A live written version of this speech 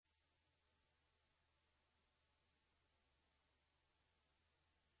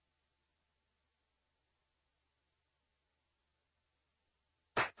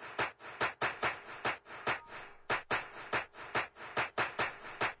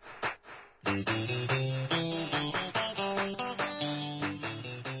Boy,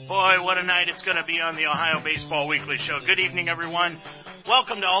 what a night it's going to be on the Ohio Baseball Weekly Show. Good evening, everyone.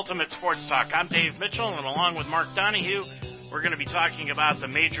 Welcome to Ultimate Sports Talk. I'm Dave Mitchell, and along with Mark Donahue, we're going to be talking about the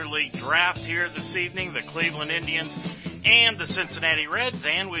Major League Draft here this evening, the Cleveland Indians and the Cincinnati Reds.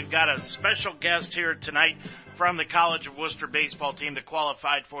 And we've got a special guest here tonight from the College of Worcester baseball team that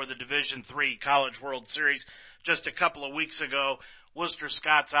qualified for the Division III College World Series just a couple of weeks ago, Worcester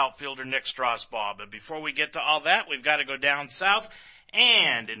Scots outfielder Nick Strasbaugh. But before we get to all that, we've got to go down south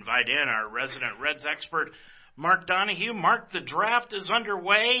and invite in our resident Reds expert, Mark Donahue. Mark, the draft is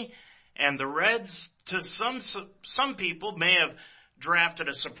underway, and the Reds, to some people, may have drafted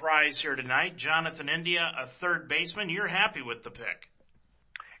a surprise here tonight. Jonathan India, a third baseman. You're happy with the pick?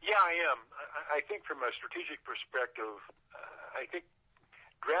 Yeah, I am. I think from a strategic perspective, I think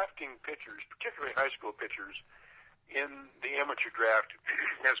drafting pitchers, particularly high school pitchers, in the amateur draft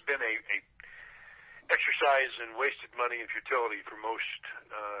has been a exercise in wasted money and futility for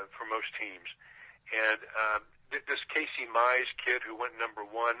most teams. And this Casey Mize kid who went number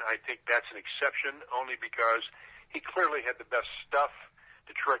one, I think that's an exception only because he clearly had the best stuff.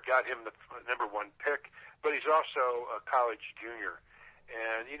 Detroit got him the number one pick, but he's also a college junior.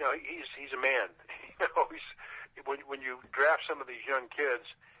 And, you know, he's a man. You know, when you draft some of these young kids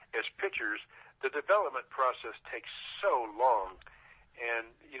as pitchers, the development process takes so long.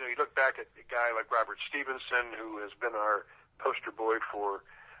 And, you know, you look back at a guy like Robert Stevenson, who has been our poster boy for,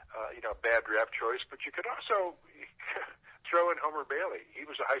 bad draft choice. But you could also throw in Homer Bailey. He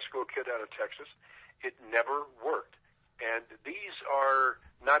was a high school kid out of Texas. It never worked. And these are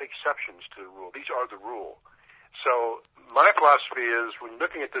not exceptions to the rule. These are the rule. So my philosophy is when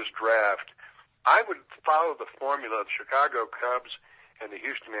looking at this draft, I would follow the formula of the Chicago Cubs and the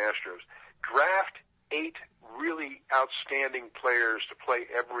Houston Astros. Draft 8 really outstanding players to play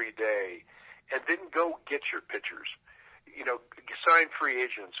every day, and then go get your pitchers. You know, sign free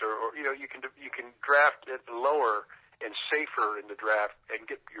agents, or you know, you can draft it lower and safer in the draft and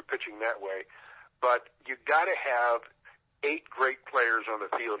get your pitching that way. But you got to have 8 great players on the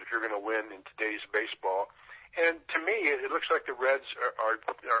field if you're going to win in today's baseball. And to me, it looks like the Reds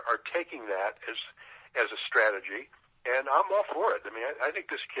are taking that as a strategy, and I'm all for it. I mean, I think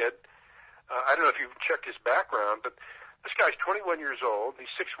this kid. I don't know if you've checked his background, but this guy's 21 years old. He's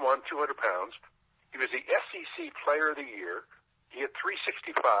 6'1", 200 pounds. He was the SEC Player of the Year. He had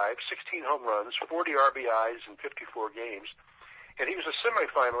 365, 16 home runs, 40 RBIs in 54 games. And he was a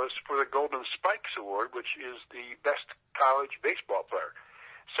semifinalist for the Golden Spikes Award, which is the best college baseball player.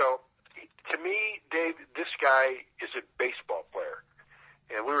 So, to me, Dave, this guy is a baseball player.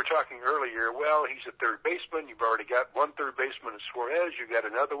 And we were talking earlier, well, he's a third baseman. You've already got one third baseman in Suarez. You've got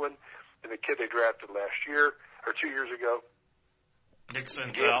another one. And the kid they drafted last year, or 2 years ago. Nick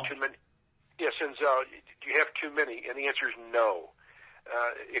Senzel. Yes, Senzel. Do you have too many? And the answer is no.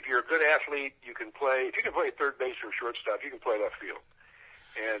 If you're a good athlete, you can play. If you can play third base or shortstop, you can play left field.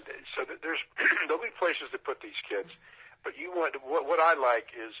 And so there'll be places to put these kids. But what I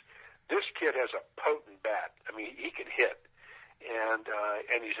like is this kid has a potent bat. I mean, he can hit. And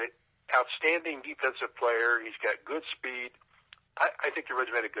he's an outstanding defensive player. He's got good speed. I think the Reds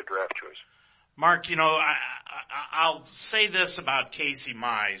made a good draft choice. Mark, you know, I'll say this about Casey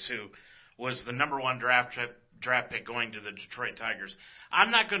Mize, who was the number one draft pick going to the Detroit Tigers.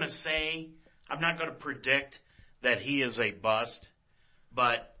 I'm not going to predict that he is a bust,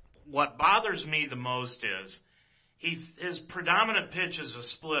 but what bothers me the most is his predominant pitch is a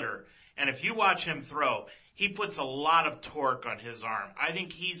splitter, and if you watch him throw, he puts a lot of torque on his arm. I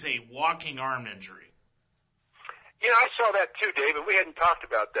think he's a walking arm injury. You know, I saw that too, Dave, and we hadn't talked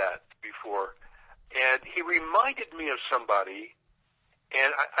about that before. And he reminded me of somebody, and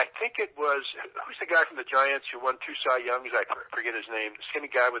I think it was, who's the guy from the Giants who won 2 Cy Youngs? I forget his name. The skinny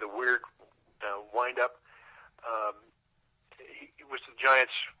guy with a weird wind-up. He was the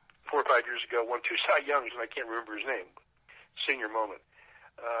Giants 4 or 5 years ago, won 2 Cy Youngs, and I can't remember his name. Senior moment.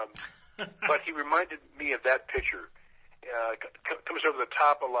 But he reminded me of that pitcher. Comes over the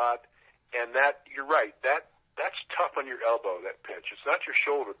top a lot, and that, you're right, that's tough on your elbow, that pitch. It's not your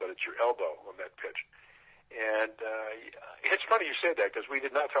shoulder, but it's your elbow on that pitch. And it's funny you said that because we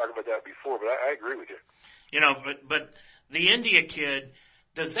did not talk about that before, but I agree with you. You know, but the India kid,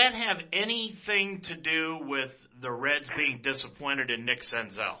 does that have anything to do with the Reds being disappointed in Nick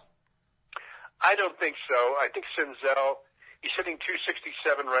Senzel? I don't think so. I think Senzel, he's hitting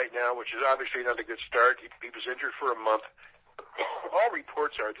 267 right now, which is obviously not a good start. He was injured for a month. All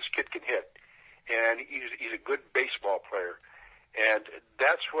reports are this kid can hit. And he's a good baseball player, and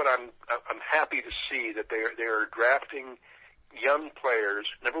that's what I'm happy to see, that they are drafting young players.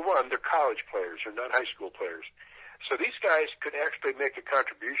 Number one, they're college players. They're not high school players. So these guys could actually make a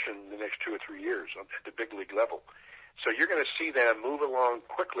contribution in the next 2 or 3 years at the big league level. So you're going to see them move along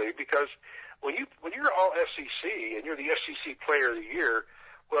quickly because when you're all SEC and you're the SEC Player of the Year,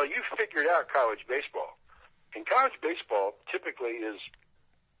 well, you've figured out college baseball. And college baseball typically is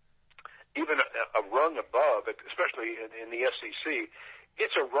even a rung above, especially in the SEC.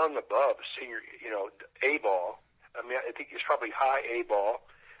 It's a rung above senior, A ball. I mean, I think it's probably high A ball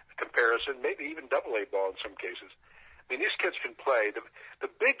comparison, maybe even double A ball in some cases. I mean, these kids can play.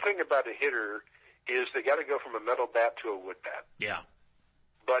 The big thing about a hitter is they got to go from a metal bat to a wood bat. Yeah.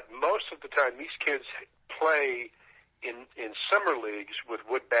 But most of the time, these kids play in summer leagues with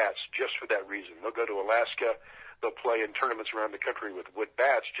wood bats just for that reason. They'll go to Alaska. They'll play in tournaments around the country with wood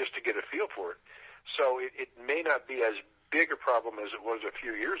bats just to get a feel for it. So it may not be as big a problem as it was a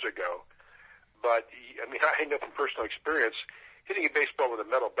few years ago. But, I mean, I know from personal experience, hitting a baseball with a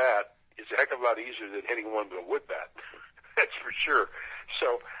metal bat is a heck of a lot easier than hitting one with a wood bat. That's for sure.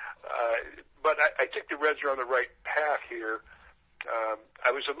 So, but I think the Reds are on the right path here.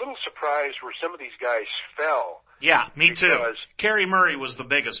 I was a little surprised where some of these guys fell. Yeah, me too. Kerry Murray was the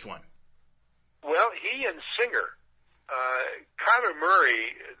biggest one. Well, he and Singer. Kyler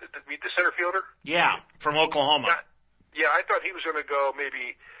Murray, the center fielder? Yeah, from Oklahoma. Yeah, I thought he was going to go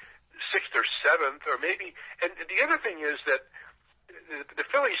maybe 6th or 7th or maybe. And the other thing is that the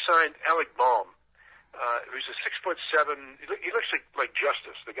Phillies signed Alec Baum, who's a 6'7". He looks like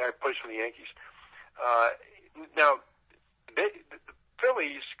Justice, the guy who plays for the Yankees. Now, the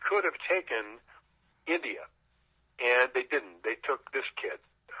Phillies could have taken India, and they didn't. They took this kid,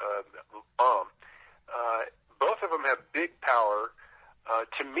 Baum. Both of them have big power.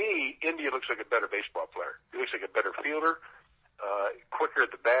 To me, India looks like a better baseball player. He looks like a better fielder, quicker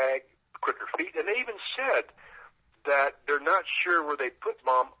at the bag, quicker feet. And they even said that they're not sure where they put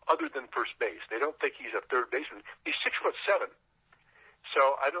Baum other than first base. They don't think he's a third baseman. He's 6'7".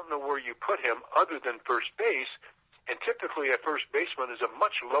 So I don't know where you put him other than first base. And typically a first baseman is a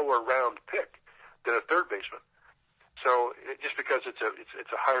much lower round pick than a third baseman. So just because it's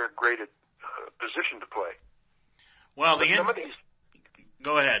a higher graded position to play. Well,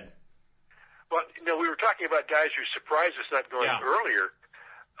 go ahead. Well, we were talking about guys who surprised us not going earlier.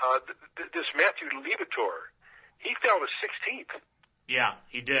 This Matthew Liberatore, he fell to 16th. Yeah,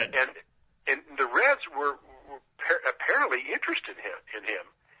 he did. And the Reds were apparently interested in him.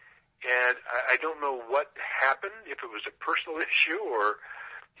 And I don't know what happened, if it was a personal issue or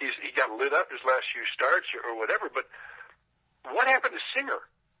he got lit up his last few starts or whatever. But what happened to Singer?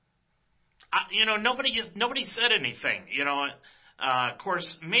 Nobody said anything. Of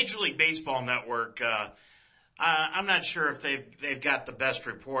course, Major League Baseball Network. I'm not sure if they've got the best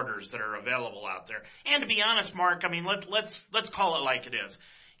reporters that are available out there. And to be honest, Mark, I mean, let's call it like it is.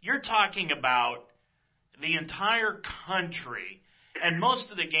 You're talking about the entire country, and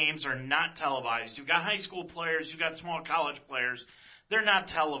most of the games are not televised. You've got high school players, you've got small college players. They're not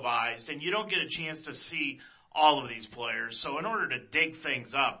televised, and you don't get a chance to see all of these players. So in order to dig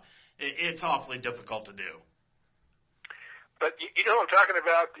things up, it's awfully difficult to do. But you know what I'm talking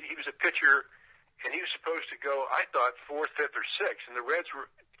about? He was a pitcher, and he was supposed to go, I thought, 4th, 5th, or 6th, and the Reds were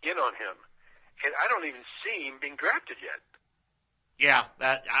in on him. And I don't even see him being drafted yet. Yeah,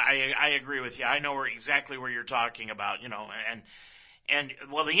 I agree with you. I know exactly where you're talking about, and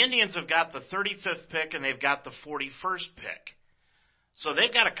well, the Indians have got the 35th pick, and they've got the 41st pick. So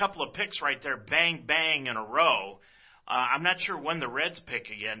they've got a couple of picks right there, bang, bang, in a row. I'm not sure when the Reds pick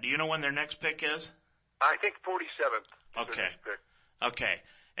again. Do you know when their next pick is? I think 47th. Okay.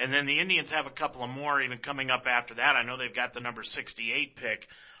 And then the Indians have a couple of more even coming up after that. I know they've got the number 68 pick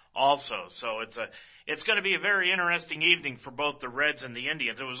also. So it's going to be a very interesting evening for both the Reds and the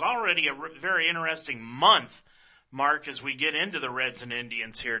Indians. It was already a very interesting month, Mark, as we get into the Reds and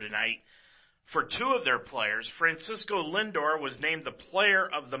Indians here tonight. For two of their players, Francisco Lindor was named the Player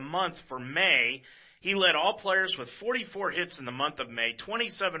of the Month for May. He led all players with 44 hits in the month of May,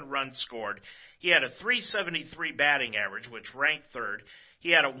 27 runs scored. He had a .373 batting average, which ranked third.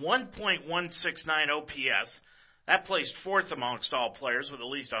 He had a 1.169 OPS. That placed fourth amongst all players with at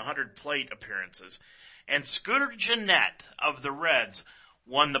least 100 plate appearances. And Scooter Gennett of the Reds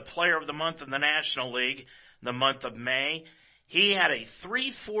won the Player of the Month in the National League the month of May. He had a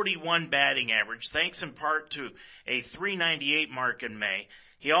 .341 batting average, thanks in part to a .398 mark in May.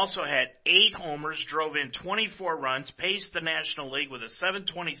 He also had 8 homers, drove in 24 runs, paced the National League with a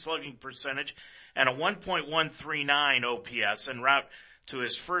 .720 slugging percentage and a 1.139 OPS en route to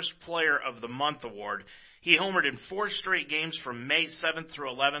his first Player of the Month award. He homered in 4 straight games from May 7th through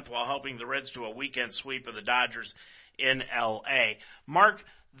 11th while helping the Reds to a weekend sweep of the Dodgers in L.A. Mark,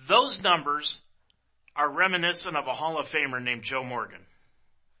 those numbers are reminiscent of a Hall of Famer named Joe Morgan.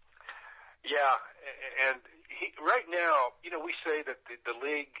 Yeah, and right now, we say that the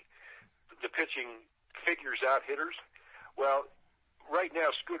league, the pitching figures out hitters. Well, right now,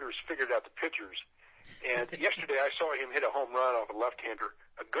 Scooter's figured out the pitchers. And yesterday I saw him hit a home run off a left-hander,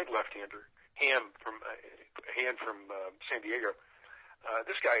 a good left-hander, Hand from San Diego.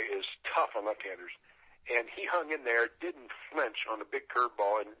 This guy is tough on left-handers. And he hung in there, didn't flinch on the big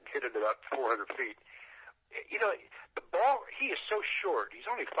curveball, and hit it about 400 feet. The ball, he is so short. He's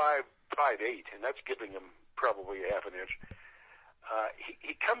only 5'8", and that's giving him probably a half an inch.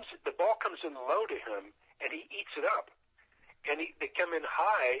 The ball comes in low to him, and he eats it up. And they come in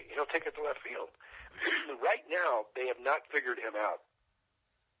high, he'll take it to left field. Right now, they have not figured him out.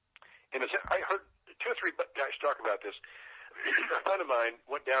 And I heard 2 or 3 guys talk about this. A friend of mine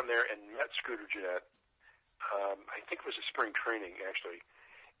went down there and met Scooter Gennett. I think it was a spring training, actually.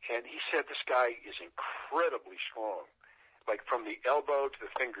 And he said this guy is incredibly strong. Like from the elbow to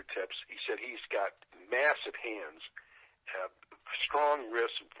the fingertips, he said he's got massive hands, strong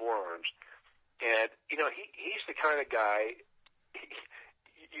wrists and forearms. And, he's the kind of guy,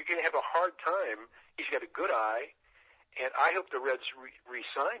 you're going to have a hard time. He's got a good eye, and I hope the Reds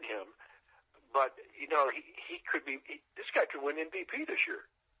re-sign him. But, he could be, this guy could win MVP this year.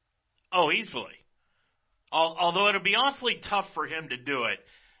 Oh, easily. Although it'll be awfully tough for him to do it,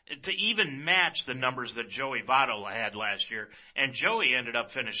 to even match the numbers that Joey Votto had last year. And Joey ended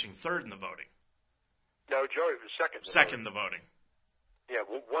up finishing 3rd in the voting. No, Joey was second. Second in the voting. Yeah,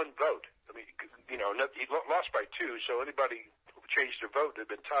 1 vote. I mean, he lost by 2, so anybody who changed their vote had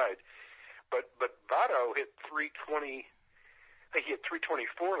been tied. But Votto hit 320. I think he hit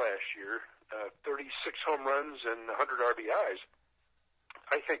 324 last year, 36 home runs and 100 RBIs.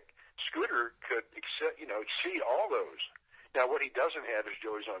 I think Scooter could exceed all those. Now, what he doesn't have is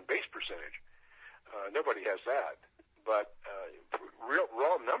Joey's on-base percentage. Nobody has that. But real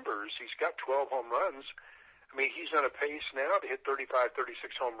raw numbers, he's got 12 home runs. I mean, he's on a pace now to hit 35,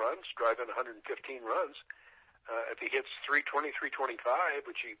 36 home runs, drive in 115 runs. If he hits 320, 325,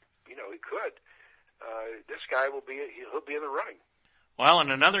 which he could, this guy he'll be in the running. Well,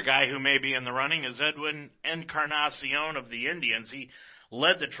 and another guy who may be in the running is Edwin Encarnacion of the Indians. He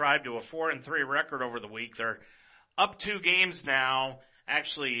led the Tribe to a 4-3 record over the week. They're up 2 games now,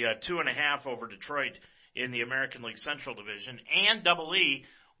 actually 2.5 over Detroit in the American League Central Division. And Double E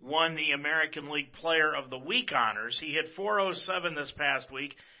won the American League Player of the Week honors. He hit .407 this past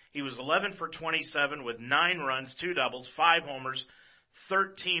week. He was 11 for 27 with 9 runs, 2 doubles, 5 homers,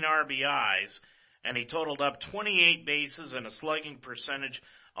 13 RBIs, and he totaled up 28 bases and a slugging percentage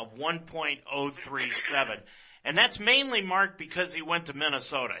of 1.037. And that's mainly, Mark, because he went to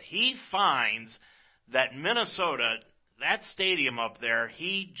Minnesota. He finds that Minnesota, that stadium up there,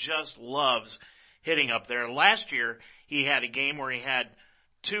 he just loves hitting up there. Last year, he had a game where he had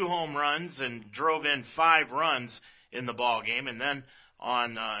 2 home runs and drove in 5 runs in the ball game. And then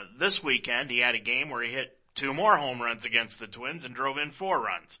on this weekend, he had a game where he hit 2 more home runs against the Twins and drove in 4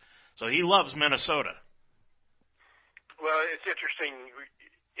 runs. So he loves Minnesota. Well, it's interesting.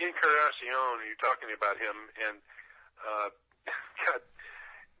 Encarnacion, you're talking about him, and God,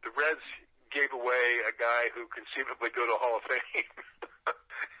 the Reds gave away a guy who conceivably go to Hall of Fame.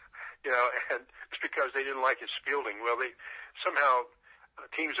 And it's because they didn't like his fielding. Well, somehow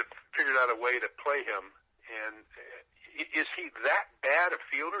teams have figured out a way to play him. And is he that bad a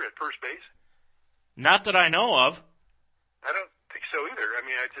fielder at first base? Not that I know of. I don't think so either. I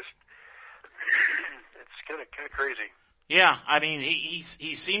mean, it's kind of crazy. Yeah, I mean,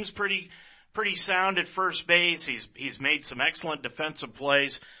 he seems pretty sound at first base. He's made some excellent defensive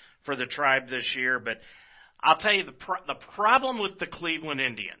plays for the Tribe this year, but I'll tell you the problem with the Cleveland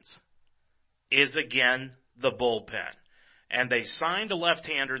Indians is again the bullpen. And they signed a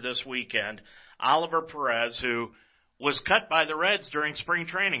left-hander this weekend, Oliver Perez, who was cut by the Reds during spring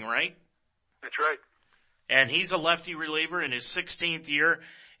training, right? That's right. And he's a lefty reliever in his 16th year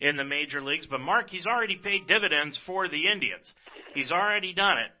in the major leagues. But, Mark, he's already paid dividends for the Indians. He's already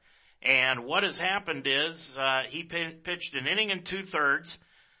done it. And what has happened is he pitched an inning and 2/3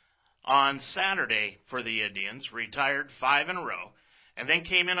 on Saturday for the Indians, retired 5 in a row, and then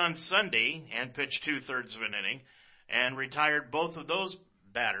came in on Sunday and pitched 2/3 of an inning and retired both of those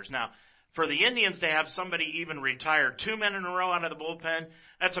batters. Now, for the Indians to have somebody even retire 2 men in a row out of the bullpen,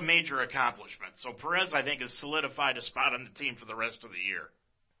 that's a major accomplishment. So Perez, I think, has solidified a spot on the team for the rest of the year.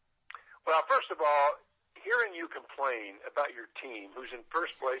 Well, first of all, hearing you complain about your team, who's in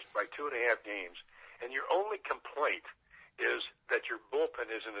first place by 2.5 games, and your only complaint is that your bullpen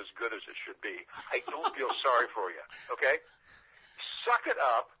isn't as good as it should be. I don't feel sorry for you, okay? Suck it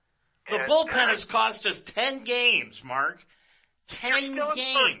up. The bullpen has cost us 10 games, Mark. 10 You're still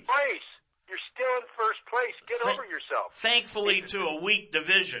games. in first place. You're still in first place. Get over yourself. Thankfully to a weak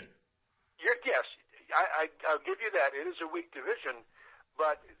division. Yes, I'll give you that. It is a weak division,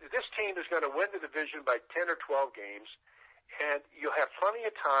 but this team is going to win the division by 10 or 12 games, and you'll have plenty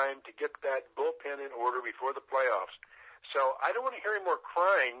of time to get that bullpen in order before the playoffs. So I don't want to hear any more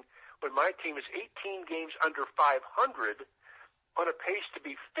crying when my team is 18 games under 500 on a pace to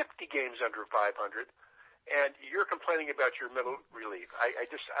be 50 games under 500, and you're complaining about your middle relief.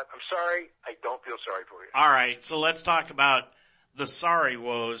 I'm sorry. I don't feel sorry for you. All right, so let's talk about the sorry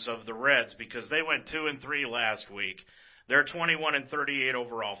woes of the Reds, because they went 2-3 last week. They're 21-38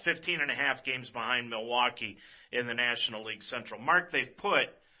 overall, 15.5 games behind Milwaukee in the National League Central. Mark, they've put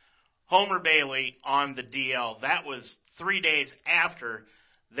Homer Bailey on the DL. That was 3 days after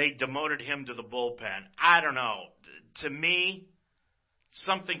they demoted him to the bullpen. I don't know. To me,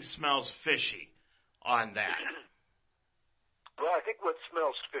 something smells fishy on that. Well, I think what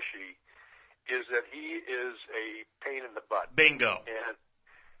smells fishy is that he is a pain in the butt. Bingo.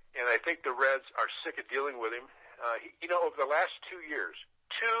 And I think the Reds are sick of dealing with him. Over the last 2 years,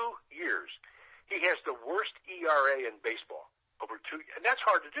 he has the worst ERA in baseball. And that's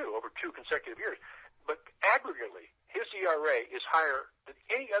hard to do over 2 consecutive years. But aggregately, his ERA is higher than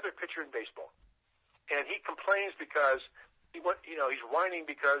any other pitcher in baseball. And he complains because he's whining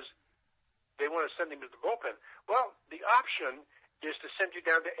because they want to send him to the bullpen. Well, the option is to send you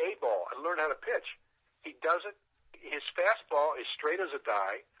down to A-ball and learn how to pitch. He doesn't. His fastball is straight as a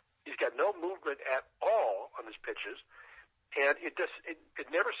die. He's got no movement at all on his pitches. And it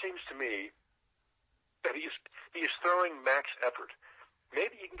never seems to me that he is throwing max effort.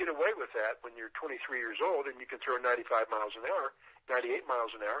 Maybe you can get away with that when you're 23 years old and you can throw 95 miles an hour, 98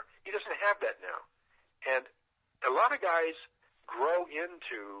 miles an hour. He doesn't have that now. And a lot of guys grow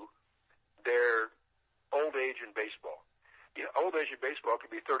into their old age in baseball. Old age in baseball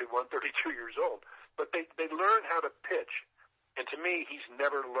could be 31, 32 years old. But they learn how to pitch. And to me, he's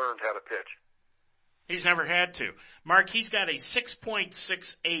never learned how to pitch. He's never had to. Mark, he's got a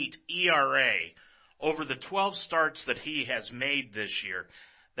 6.68 ERA over the 12 starts that he has made this year.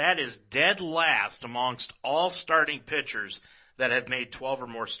 That is dead last amongst all starting pitchers that have made 12 or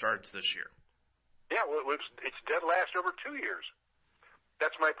more starts this year. Yeah, well, it's dead last over 2 years.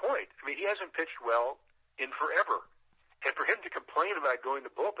 That's my point. I mean, he hasn't pitched well in forever. And for him to complain about going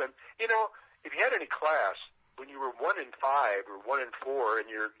to bullpen, if you had any class, when you were 1-5 or 1-4 and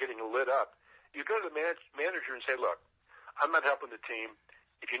you're getting lit up, you go to the manager and say, look, I'm not helping the team.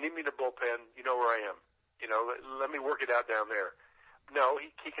 If you need me in the bullpen, you know where I am. Let me work it out down there. No,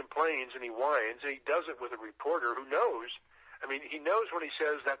 he complains and he whines, and he does it with a reporter who knows. I mean, he knows when he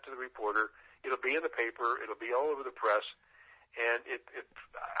says that to the reporter, it'll be in the paper, it'll be all over the press. And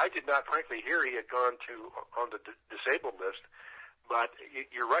I did not, frankly, hear he had gone on the disabled list. But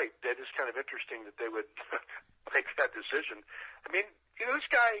you're right. That is kind of interesting that they would make that decision. I mean, this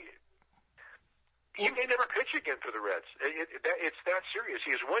guy, he may never pitch again for the Reds. It's that serious.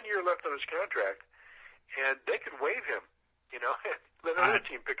 He has 1 year left on his contract, and they could waive him. Let another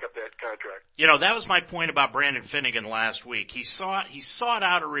team pick up that contract. That was my point about Brandon Finnegan last week. He sought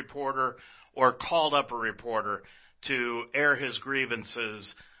out a reporter or called up a reporter to air his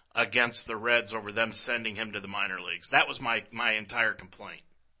grievances against the Reds over them sending him to the minor leagues. That was my entire complaint.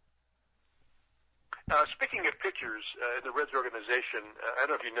 Speaking of pitchers in the Reds organization, I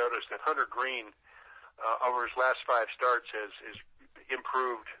don't know if you noticed that Hunter Green, over his last 5 starts, has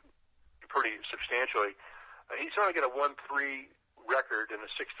improved pretty substantially. He's only got a 1.3 record and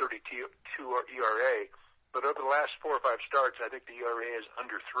a 6.32 ERA, but over the last 4 or 5 starts, I think the ERA is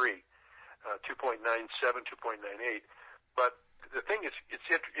under 3. 2.97, 2.98. But the thing is, it's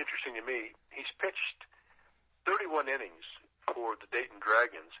interesting to me, he's pitched 31 innings for the Dayton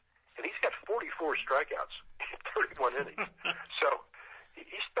Dragons, and he's got 44 strikeouts in 31 innings. So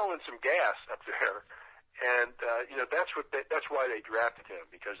he's throwing some gas up there, and that's why they drafted him,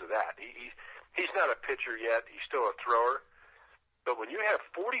 because of that. He's not a pitcher yet; he's still a thrower. But when you have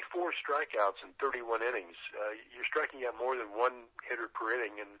 44 strikeouts in 31 innings, you're striking out more than one hitter per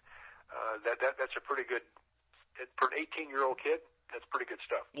inning, and that's a pretty good, for an 18-year-old kid, that's pretty good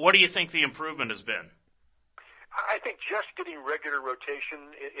stuff. What do you think the improvement has been? I think just getting regular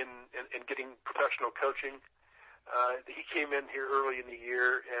rotation and getting professional coaching. He came in here early in the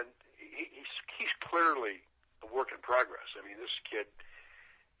year, and he's clearly a work in progress. I mean, this kid,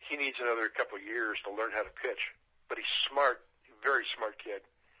 he needs another couple of years to learn how to pitch, but he's smart, very smart kid.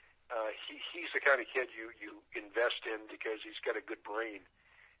 he's the kind of kid you invest in because he's got a good brain,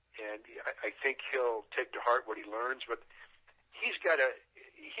 and I think he'll take to heart what he learns. But he's got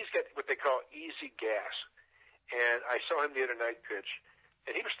what they call easy gas, and I saw him the other night pitch,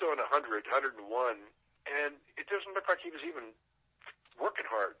 and he was throwing 100, 101, and it doesn't look like he was even working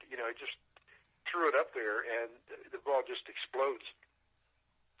hard. He just threw it up there, and the ball just explodes.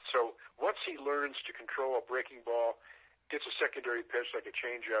 So once he learns to control a breaking ball, gets a secondary pitch like a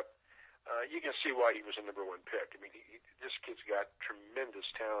changeup, you can see why he was a number one pick. I mean, this kid's got tremendous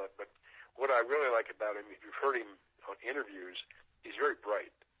talent. But what I really like about him, if you've heard him on interviews, he's very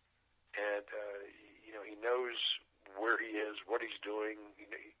bright, and he knows where he is, what he's doing.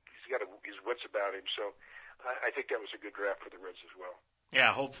 He's got his wits about him. So I think that was a good draft for the Reds as well.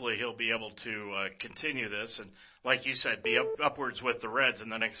 Yeah, hopefully he'll be able to continue this and, like you said, be upwards with the Reds in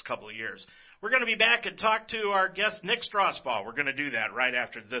the next couple of years. We're going to be back and talk to our guest, Nick Strasbaugh. We're going to do that right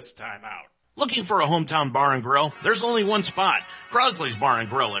after this time out. Looking for a hometown bar and grill? There's only one spot, Crosley's Bar and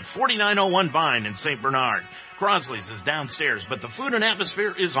Grill at 4901 Vine in St. Bernard. Crosley's is downstairs, but the food and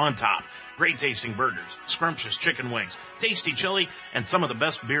atmosphere is on top. Great tasting burgers, scrumptious chicken wings, tasty chili, and some of the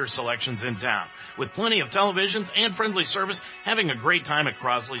best beer selections in town. With plenty of televisions and friendly service, having a great time at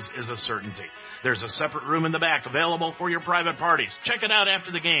Crosley's is a certainty. There's a separate room in the back available for your private parties. Check it out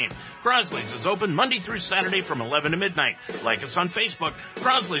after the game. Crosley's is open Monday through Saturday from 11 to midnight. Like us on Facebook,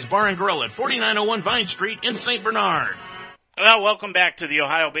 Crosley's Bar and Grill at 4901 Vine Street in St. Bernard. Well, welcome back to the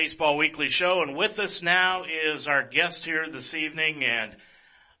Ohio Baseball Weekly Show, and with us now is our guest here this evening, and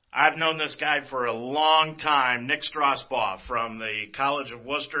I've known this guy for a long time, Nick Strasbaugh from the College of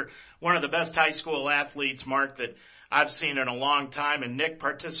Wooster, one of the best high school athletes, Mark, that I've seen in a long time, and Nick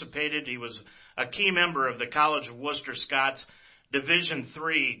participated. He was a key member of the College of Wooster Scots Division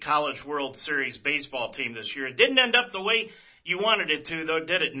III College World Series baseball team this year. It didn't end up the way you wanted it to, though,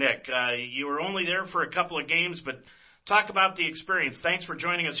 did it, Nick? You were only there for a couple of games, but talk about the experience. Thanks for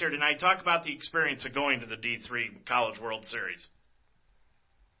joining us here tonight. Talk about the experience of going to the D3 College World Series.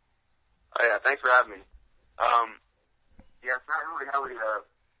 Oh, yeah, thanks for having me. Yeah, it's not really how we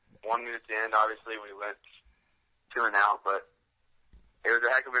wanted it to end. Obviously, we went 2-0, but it was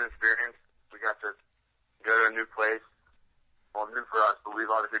a heck of an experience. We got to go to a new place. Well, new for us, but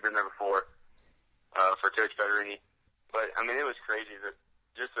we've obviously been there before for Coach Federini. But, I mean, it was crazy.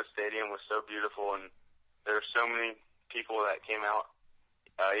 Just the stadium was so beautiful, and there were so many people that came out,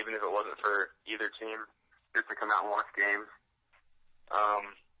 even if it wasn't for either team, just to come out and watch games.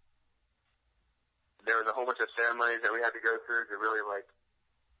 There was a whole bunch of ceremonies that we had to go through to really,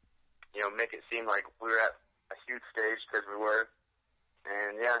 make it seem like we were at a huge stage, because we were.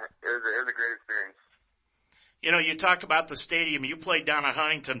 And, yeah, it was a great experience. You talk about the stadium. You played down at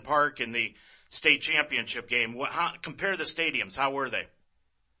Huntington Park in the state championship game. Compare the stadiums. How were they?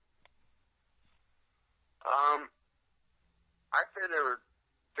 I'd say they were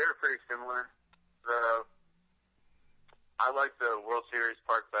pretty similar. I like the World Series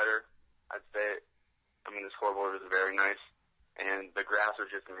Park better. I'd say, the scoreboard was very nice, and the grass was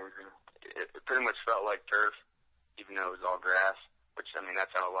just amazing. It pretty much felt like turf, even though it was all grass, which,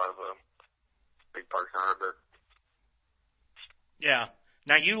 that's how a lot of big parks are, but. Yeah.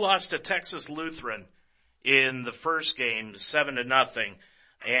 Now, you lost to Texas Lutheran in the first game, 7-0,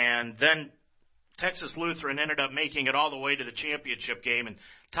 and then Texas Lutheran ended up making it all the way to the championship game, and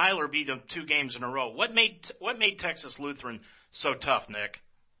Tyler beat them 2 games in a row. What made Texas Lutheran so tough, Nick?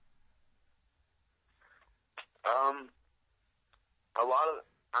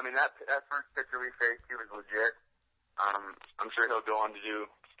 That first pitcher we faced, he was legit. I'm sure he'll go on to do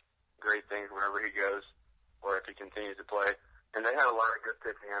great things wherever he goes, or if he continues to play. And they had a lot of good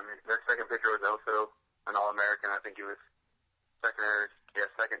pitching. Their second pitcher was also an All-American. I think he was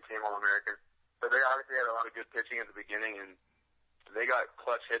second team All-American. So they obviously had a lot of good pitching at the beginning, and they got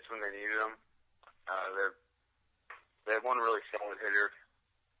clutch hits when they needed them. They had one really solid hitter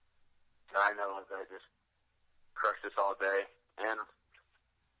that I know that just crushed us all day. And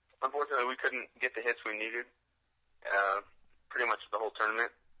unfortunately, we couldn't get the hits we needed pretty much the whole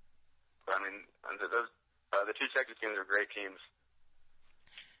tournament. But, the 2 Texas teams are great teams.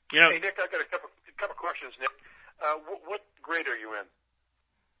 Hey, Nick, I've got a couple questions, Nick. What grade are you in?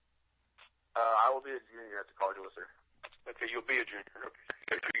 I will be a junior at the College of Wooster. Okay, you'll be a junior. Okay.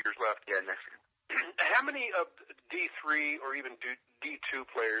 You got 2 years left. Yeah, next year. How many of D3 or even D2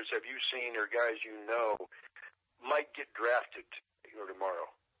 players have you seen, or guys you know, might get drafted tomorrow?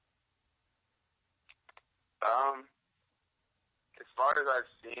 As far as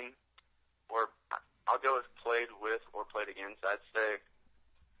I've seen, or I'll go with played with or played against, I'd say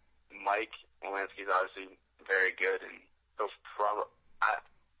Mike Wolanski's obviously very good, and he'll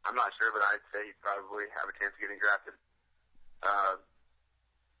I'm not sure, but I'd say he'd probably have a chance of getting drafted.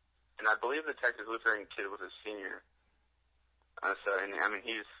 And I believe the Texas Lutheran kid was a senior.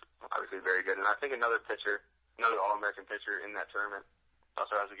 He's obviously very good. And I think another All-American pitcher in that tournament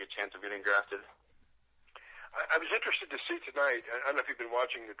also has a good chance of getting drafted. I was interested to see tonight. I don't know if you've been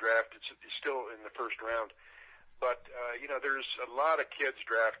watching the draft. It's still in the first round. But, there's a lot of kids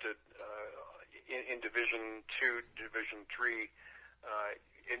drafted in Division II, Division III.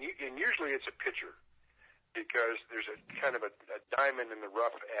 And usually it's a pitcher, because there's a kind of a diamond in the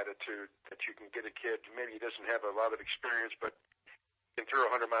rough attitude that you can get a kid. Maybe he doesn't have a lot of experience, but can throw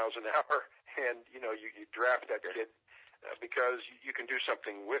 100 miles an hour, and you draft that kid because you can do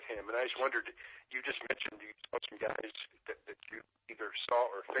something with him. And I just wondered, you just mentioned you saw some guys that you either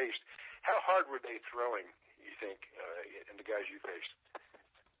saw or faced. How hard were they throwing, you think, in the guys you faced?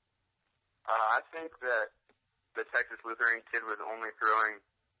 I think that the Texas Lutheran kid was only throwing.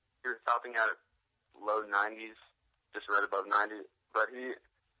 He was topping out at low 90s, just right above 90. But he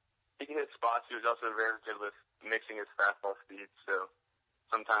can hit spots. He was also very good with mixing his fastball speed. So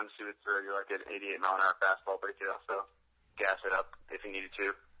sometimes he would throw you like an 88-mile-an-hour fastball, but he could also gas it up if he needed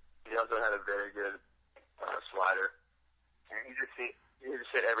to. He also had a very good slider. And he just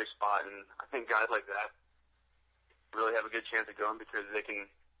hit every spot. And I think guys like that really have a good chance of going because they can.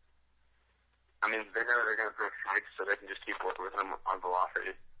 They know they're going to throw strikes, so they can just keep working with them on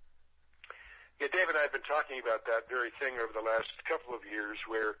velocity. Yeah, Dave and I have been talking about that very thing over the last couple of years,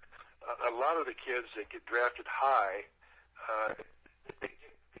 where a lot of the kids that get drafted high, they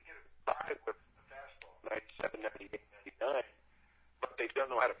get by with the fastball, 97, 98, 99, but they don't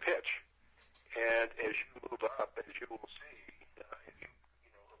know how to pitch. And as you move up, as you will see,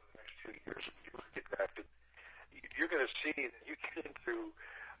 over the next 2 years, if you get drafted, you're going to see that you get into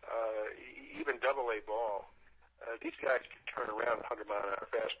even double-A ball. These guys can turn around a 100-mile-an-hour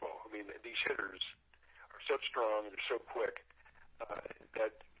fastball. These hitters are so strong and they're so quick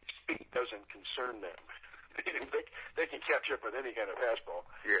that speed doesn't concern them. They can catch up with any kind of fastball.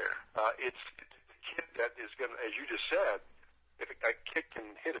 Yeah. It's the kid that is going to, as you just said, if a kid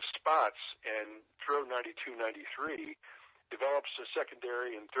can hit his spots and throw 92, 93, develops a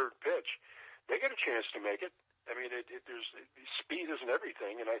secondary and third pitch, they get a chance to make it. Speed isn't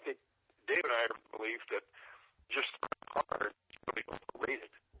everything, and I think Dave and I believe that just hard is really overrated.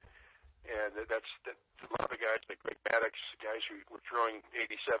 And that's a lot of the guys like Greg Maddox, guys who were throwing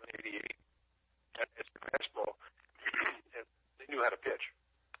 87, 88 at the fastball, and they knew how to pitch.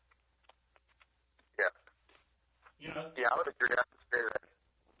 Yeah. Yeah, I would agree. I would say that.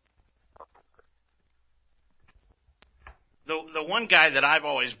 The one guy that I've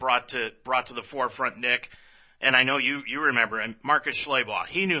always brought to the forefront, Nick, and I know you remember him, Marcus Schleybaugh.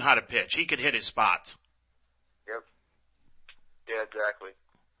 He knew how to pitch. He could hit his spots. Yep. Yeah, exactly.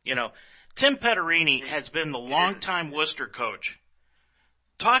 Tim Petterini has been the longtime Worcester coach.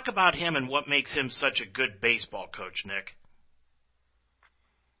 Talk about him and what makes him such a good baseball coach, Nick.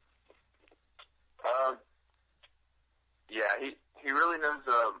 He really knows.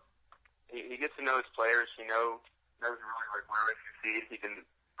 He gets to know his players. He knows really like where we succeed. He can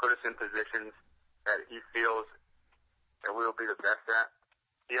put us in positions that he feels that we will be the best at.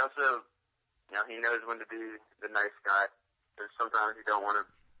 He also, he knows when to be the nice guy. There's sometimes you don't want to,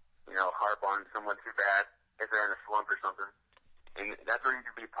 harp on someone too bad if they're in a slump or something. And that's where he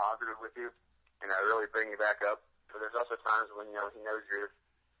can be positive with you and really bring you back up. But there's also times when, he knows you're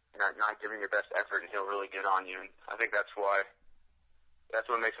not giving your best effort and he'll really get on you. And I think that's what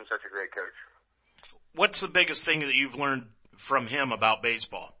makes him such a great coach. What's the biggest thing that you've learned from him about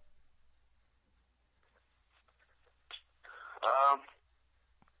baseball?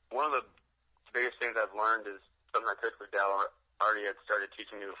 One of the biggest things I've learned is something I Coach Liddell already had started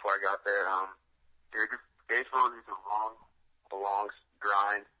teaching me before I got there. Baseball is a long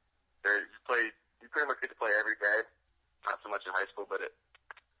grind. You pretty much get to play every day. Not so much in high school, but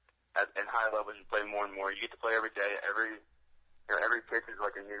at high levels you play more and more. You get to play every day. Every pitch is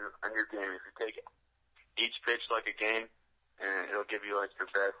like a new game. If you take each pitch like a game, and it'll give you like your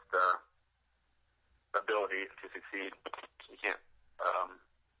best ability to succeed. You can't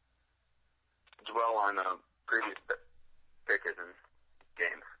dwell on previous pitches and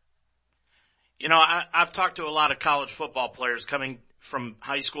games. I've talked to a lot of college football players coming from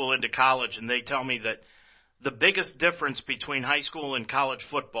high school into college, and they tell me that the biggest difference between high school and college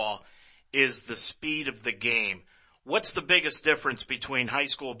football is the speed of the game. What's the biggest difference between high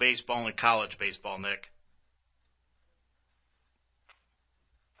school baseball and college baseball, Nick?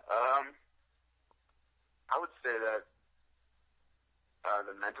 I would say that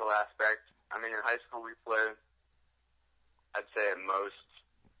the mental aspect. In high school we play, I'd say at most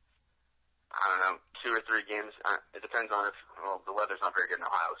I don't know, 2 or 3 games. It depends on the weather's not very good in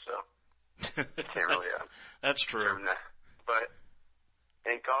Ohio, so can't really. That's true. That. But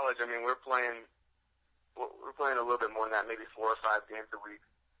in college, I mean, we're playing a little bit more than that, maybe 4 or 5 games a week,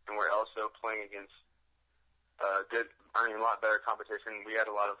 and we're also playing against a lot better competition. We had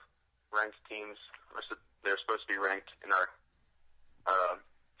a lot of ranked teams. They're supposed to be ranked in our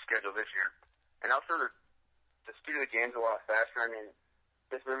schedule this year. And also the speed of the game's a lot faster. I mean,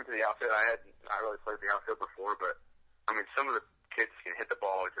 just moving to the outfield, I had not really played the outfield before, but I mean, some of the kids can hit the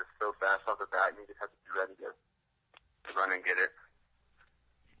ball just so fast off the bat, and you just have to be ready to run and get it.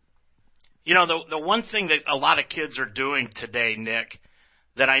 You know, the one thing that a lot of kids are doing today, Nick,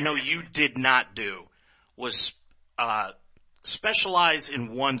 that I know you did not do was specialize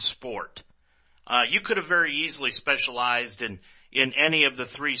in one sport. You could have very easily specialized in any of the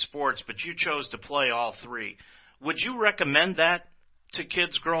 3 sports, but you chose to play all 3. Would you recommend that to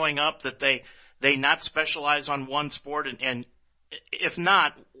kids growing up, that they not specialize on one sport? And if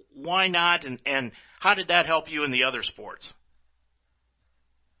not, why not? And how did that help you in the other sports?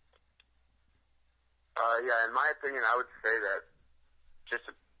 Yeah, in my opinion, I would say that just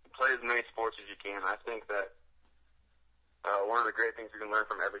to play as many sports as you can. I think that one of the great things you can learn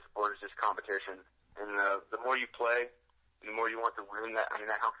from every sport is just competition. And the more you play, the more you want to win. That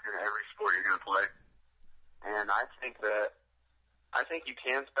helps you in every sport you're going to play. And I think you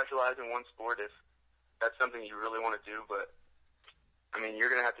can specialize in one sport if that's something you really want to do. But I mean,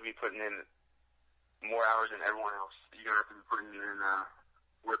 you're going to have to be putting in more hours than everyone else. You're going to have to be putting in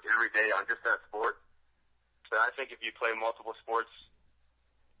work every day on just that sport. So I think if you play multiple sports,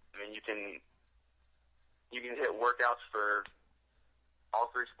 I mean, you can hit workouts for all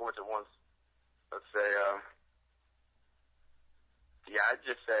 3 sports at once. Let's say, I'd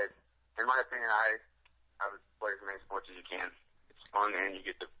just say, in my opinion, I would play as many sports as you can. It's fun and you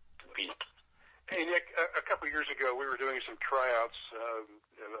get to compete. Hey, Nick, a couple of years ago, we were doing some tryouts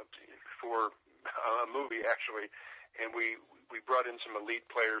for a movie, actually, and we brought in some elite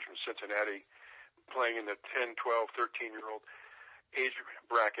players from Cincinnati playing in the 10, 12, 13-year-old age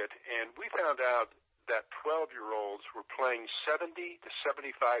bracket, and we found out that 12-year-olds were playing 70 to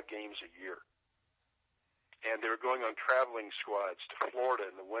 75 games a year. And they were going on traveling squads to Florida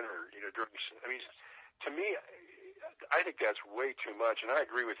in the winter, to me, I think that's way too much, and I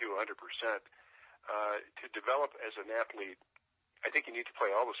agree with you 100%. To develop as an athlete, I think you need to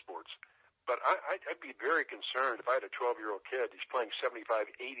play all the sports. But I'd be very concerned if I had a 12-year-old kid, he's playing 75,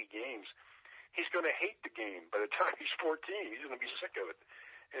 80 games. He's going to hate the game by the time he's 14. He's going to be sick of it.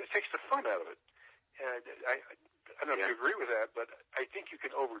 And it takes the fun out of it. And I don't know if you agree with that, but I think you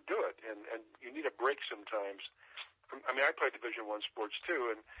can overdo it, and you need a break sometimes. I mean, I play Division I sports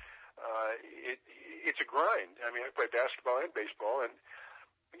too, and it's a grind. I mean, I play basketball and baseball, and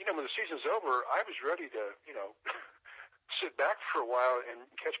when the season's over, I was ready to sit back for a while and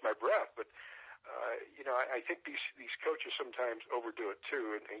catch my breath. But I think these coaches sometimes overdo it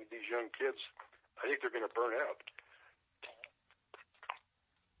too, and these young kids, I think they're going to burn out.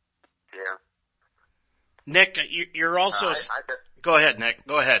 Yeah. Nick, you're also. Go ahead, Nick.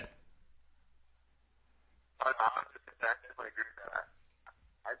 Go ahead. I definitely agree with that.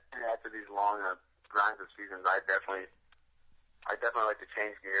 I think after these long grinds of seasons, I definitely like to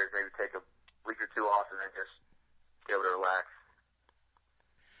change gears, maybe take a week or 2 off, and then just be able to relax.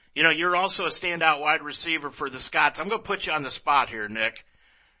 You're also a standout wide receiver for the Scots. I'm going to put you on the spot here, Nick.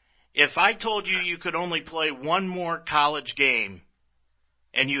 If I told you you could only play one more college game,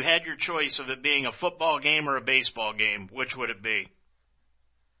 and you had your choice of it being a football game or a baseball game, which would it be?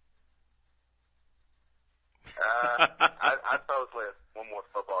 I'd probably play one more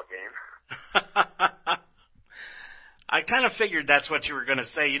football game. I kind of figured that's what you were going to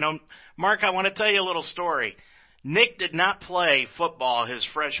say. Mark, I want to tell you a little story. Nick did not play football his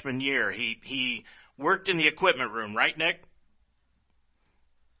freshman year. He worked in the equipment room, right, Nick?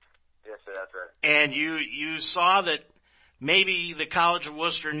 Yes, sir, that's right. And you saw that maybe the College of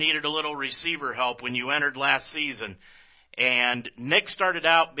Worcester needed a little receiver help when you entered last season. And Nick started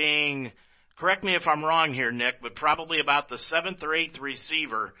out being, correct me if I'm wrong here, Nick, but probably about the 7th or 8th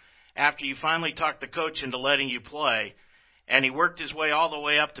receiver after you finally talked the coach into letting you play. And he worked his way all the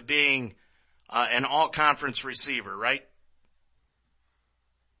way up to being an all-conference receiver, right?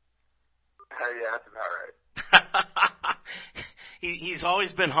 Yeah, that's about right. He's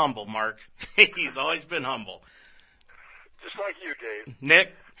always been humble, Mark. He's always been humble. Just like you, Dave.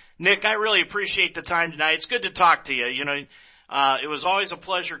 Nick, I really appreciate the time tonight. It's good to talk to you. It was always a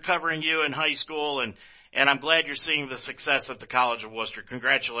pleasure covering you in high school, and I'm glad you're seeing the success at the College of Worcester.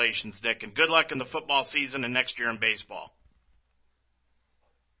 Congratulations, Nick, and good luck in the football season and next year in baseball.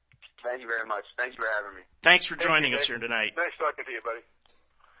 Thank you very much. Thank you for having me. Thanks for joining us here tonight. Nice talking to you, buddy.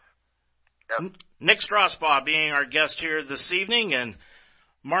 Yep. Nick Strasbaugh being our guest here this evening. And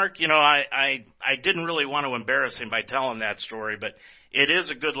Mark, you know, I didn't really want to embarrass him by telling that story, but it is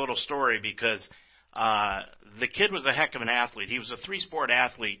a good little story because the kid was a heck of an athlete. He was a 3-sport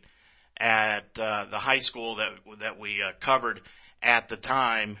athlete at the high school that we covered at the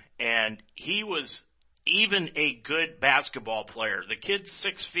time, and he was even a good basketball player. The kid's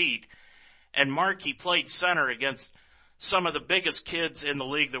 6 feet, and Mark, he played center against some of the biggest kids in the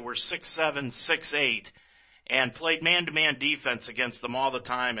league that were 6'7", 6'8", and played man-to-man defense against them all the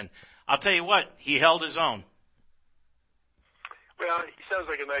time. And I'll tell you what, he held his own. Well, he sounds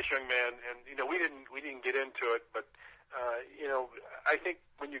like a nice young man, and you know we didn't get into it, but you know I think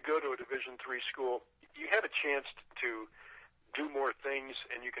when you go to a Division III school, you have a chance to do more things,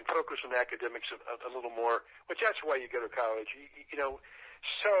 and you can focus on academics a little more. Which that's why you go to college. You know,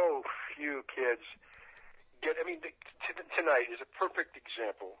 so few kids get. I mean, tonight is a perfect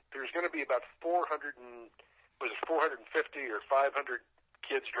example. There's going to be about 450 or 500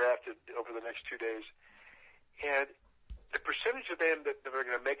 kids drafted over the next 2 days, and the percentage of them that are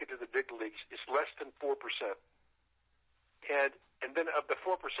going to make it to the big leagues is less than 4%. And then of the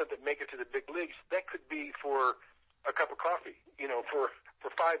 4% that make it to the big leagues, that could be for a cup of coffee, you know, for 5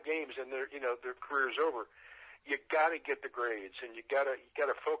 games and their career's over. You got to get the grades, and you got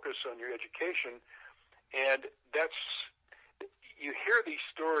to focus on your education. And you hear these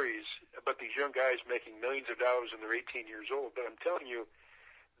stories about these young guys making millions of dollars when they're 18 years old, but I'm telling you,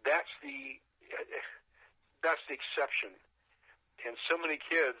 that's the exception. And so many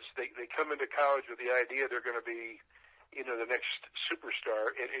kids, they come into college with the idea they're going to be, you know, the next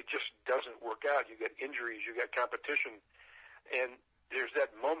superstar, and it just doesn't work out. You get injuries, you get competition, and there's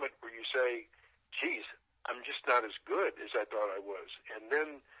that moment where you say, geez, I'm just not as good as I thought I was. And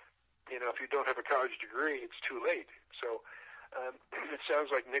then, you know, if you don't have a college degree, it's too late. So it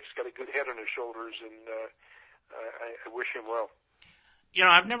sounds like Nick's got a good head on his shoulders, and I wish him well. You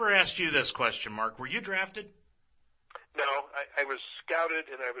know, I've never asked you this question, Mark. Were you drafted? No, I was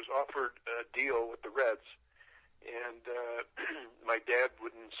scouted, and I was offered a deal with the Reds, and my dad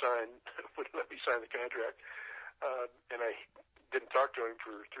wouldn't let me sign the contract, and I didn't talk to him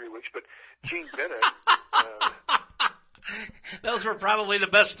for 3 weeks. But Gene Bennett, those were probably the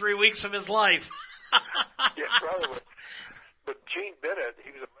best 3 weeks of his life. Yeah, probably. But Gene Bennett,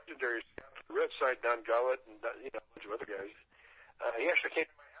 he was a legendary scout for the Reds, signed Don Gullett and a bunch of other guys. He actually came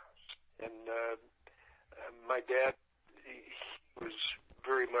to my house, and my dad, he was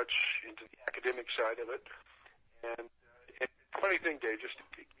very much into the academic side of it. And funny thing, Dave, just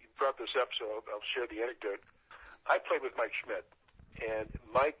you brought this up, so I'll share the anecdote. I played with Mike Schmidt, and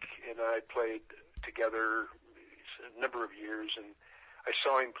Mike and I played together a number of years, and I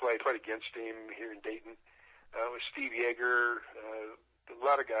saw him played against him here in Dayton. With Steve Yeager, a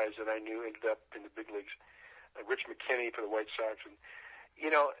lot of guys that I knew ended up in the big leagues. Rich McKinney for the White Sox, and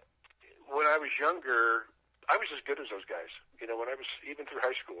you know, when I was younger, I was as good as those guys. You know, when I was even through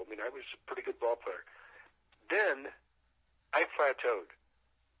high school, I mean, I was a pretty good ball player. Then I plateaued,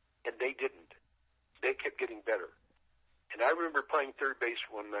 and they didn't. They kept getting better. And I remember playing third base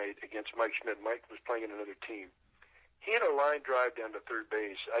one night against Mike Schmidt. Mike was playing in another team. He had a line drive down to third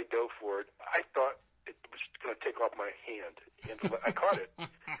base. I dove for it. I thought it was going to take off my hand, and I caught it.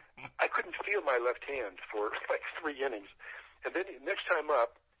 I couldn't feel my left hand for like 3 innings. And then next time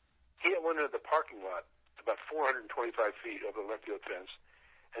up, he had one into the parking lot, about 425 feet over the left field fence.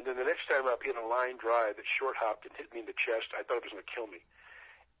 And then the next time up, he had a line drive that short hopped and hit me in the chest. I thought it was going to kill me.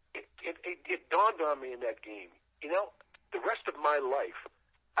 It dawned on me in that game, you know, the rest of my life,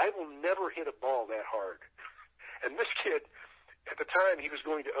 I will never hit a ball that hard. And this kid, at the time, he was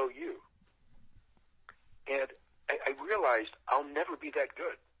going to OU. And I realized I'll never be that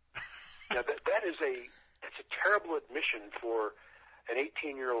good. Now, that's a terrible admission for an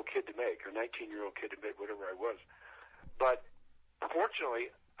 18-year-old kid to make, or 19-year-old kid to make, whatever I was. But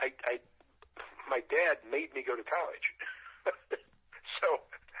fortunately, my dad made me go to college. So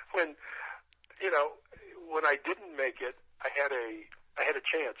when I didn't make it, I had a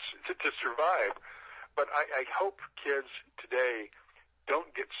chance to survive. But I hope kids today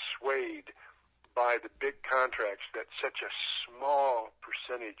don't get swayed by the big contracts that such a small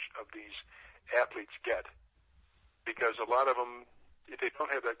percentage of these athletes get, because a lot of them, if they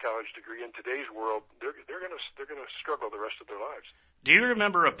don't have that college degree in today's world, they're going to struggle the rest of their lives. Do you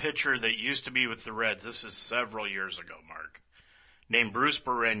remember a pitcher that used to be with the Reds? This is several years ago, Mark, named Bruce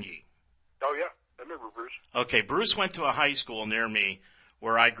Berenghi. Oh yeah, I remember Bruce. Okay, Bruce went to a high school near me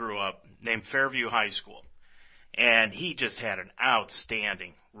where I grew up named Fairview High School, and he just had an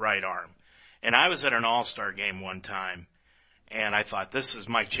outstanding right arm. And I was at an All-Star game one time, and I thought, this is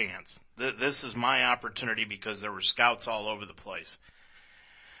my chance. This is my opportunity because there were scouts all over the place.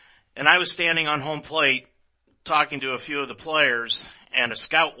 And I was standing on home plate talking to a few of the players, and a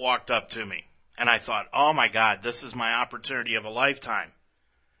scout walked up to me. And I thought, oh, my God, this is my opportunity of a lifetime.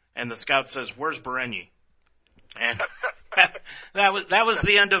 And the scout says, where's Berenyi? And that was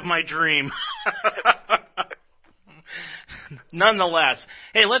the end of my dream. Nonetheless,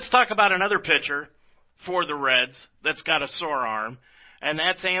 hey, let's talk about another pitcher for the Reds that's got a sore arm, and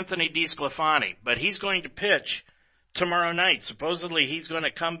that's Anthony DeSclafani. But he's going to pitch tomorrow night. Supposedly he's going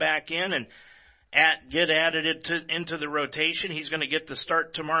to come back in and get added into the rotation. He's going to get the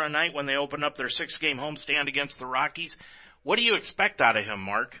start tomorrow night when they open up their 6-game homestand against the Rockies. What do you expect out of him,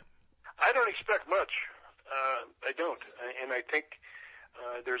 Mark? I don't expect much. I don't. And I think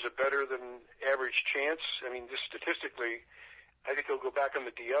there's a better than average chance. I mean, just statistically, I think he'll go back on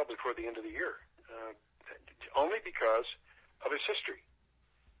the DL before the end of the year, only because of his history.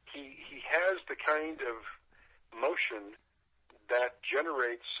 He has the kind of motion that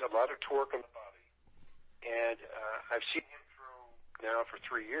generates a lot of torque on the body. And I've seen him throw now for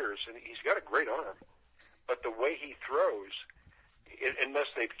 3 years, and he's got a great arm. But the way he throws, unless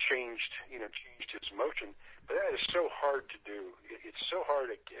they've changed his motion, but that is so hard to do. It's so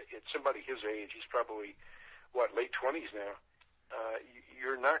hard at somebody his age. He's probably, late 20s now.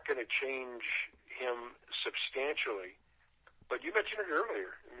 You're not going to change him substantially. But you mentioned it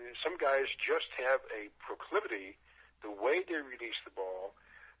earlier. I mean, some guys just have a proclivity, the way they release the ball,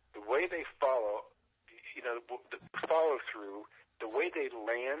 the way they follow, the follow through, the way they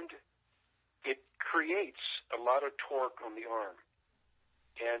land, it creates a lot of torque on the arm.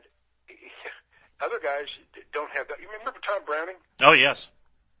 And other guys don't have that. You remember Tom Browning? Oh, yes.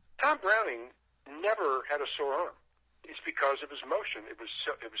 Tom Browning never had a sore arm. It's because of his motion. It was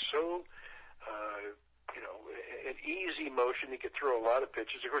so an easy motion. He could throw a lot of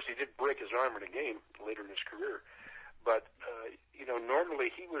pitches. Of course, he did break his arm in a game later in his career. But,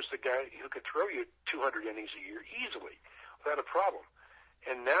 normally he was the guy who could throw you 200 innings a year easily without a problem.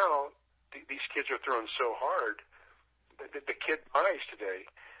 And now these kids are throwing so hard. The kid Mize today,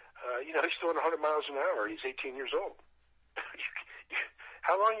 he's throwing 100 miles an hour. He's 18 years old.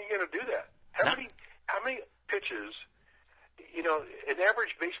 How long are you going to do that? How many pitches? An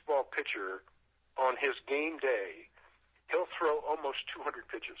average baseball pitcher on his game day, he'll throw almost 200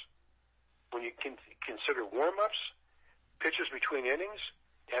 pitches. When you can consider warm-ups, pitches between innings,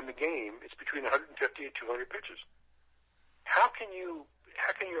 and the game, it's between 150 and 200 pitches. How can your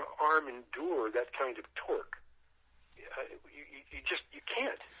arm endure that kind of torque? You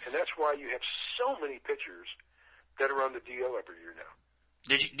can't, and that's why you have so many pitchers that are on the DL every year now.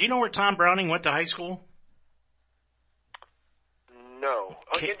 Do you know where Tom Browning went to high school? No.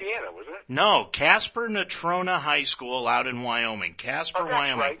 Indiana, wasn't it? No, Casper Natrona High School out in Wyoming. Casper,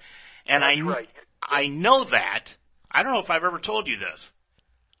 Wyoming. Right. And that's right. I know that. I don't know if I've ever told you this.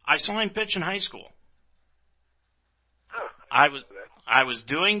 I saw him pitch in high school. Huh, I was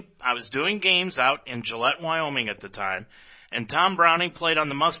doing games out in Gillette, Wyoming at the time, and Tom Browning played on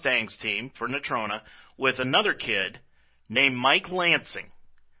the Mustangs team for Natrona with another kid named Mike Lansing.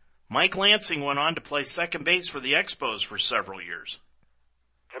 Mike Lansing went on to play second base for the Expos for several years.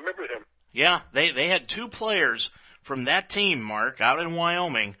 I remember him. Yeah, they had 2 players from that team, Mark, out in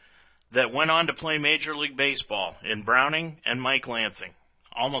Wyoming that went on to play Major League Baseball in Browning and Mike Lansing.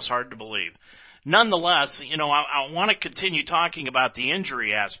 Almost hard to believe. Nonetheless, I want to continue talking about the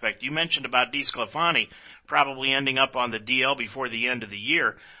injury aspect. You mentioned about DeSclafani probably ending up on the DL before the end of the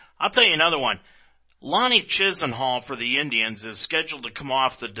year. I'll tell you another one. Lonnie Chisenhall for the Indians is scheduled to come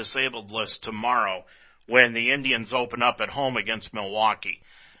off the disabled list tomorrow when the Indians open up at home against Milwaukee.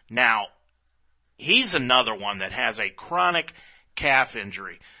 Now, he's another one that has a chronic calf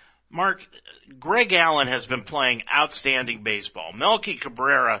injury. Mark, Greg Allen has been playing outstanding baseball. Melky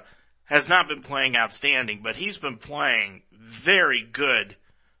Cabrera has not been playing outstanding, but he's been playing very good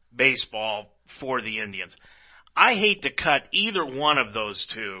baseball for the Indians. I hate to cut either one of those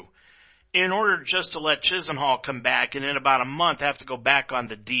two in order just to let Chisenhall come back and in about a month have to go back on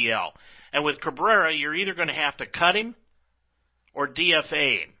the DL. And with Cabrera, you're either going to have to cut him or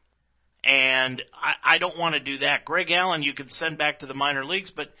DFA him. And I don't want to do that. Greg Allen you could send back to the minor leagues,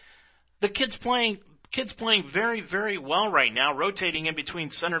 but the kid's playing very, very well right now, rotating in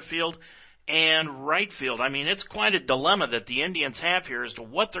between center field and right field. I mean, it's quite a dilemma that the Indians have here as to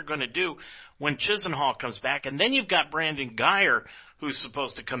what they're going to do when Chisenhall comes back. And then you've got Brandon Guyer, who's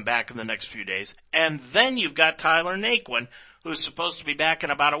supposed to come back in the next few days. And then you've got Tyler Naquin, who's supposed to be back in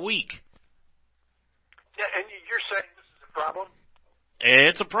about a week. Yeah, and you're saying this is a problem?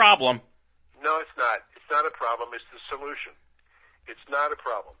 It's a problem. No, it's not. It's not a problem. It's the solution. It's not a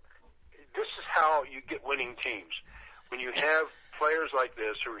problem. This is how you get winning teams. When you have players like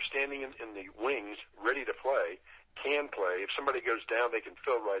this who are standing in the wings, ready to play, can play. If somebody goes down, they can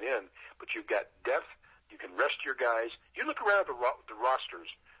fill right in. But you've got depth. You can rest your guys. You look around the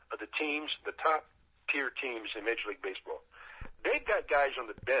rosters of the teams, the top-tier teams in Major League Baseball. They've got guys on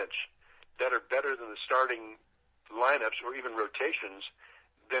the bench that are better than the starting lineups or even rotations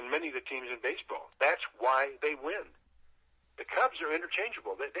than many of the teams in baseball. That's why they win. The Cubs are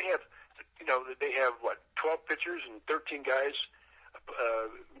interchangeable. They have, 12 pitchers and 13 guys,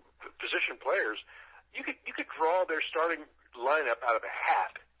 position players. You could draw their starting lineup out of a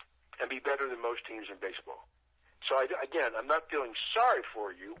hat and be better than most teams in baseball. So I'm not feeling sorry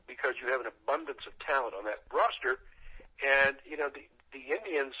for you because you have an abundance of talent on that roster. And, the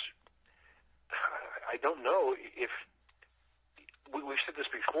Indians, I don't know if we've said this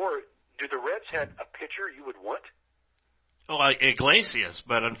before. Do the Reds have a pitcher you would want? Well, like Iglesias,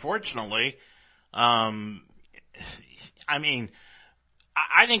 but unfortunately, I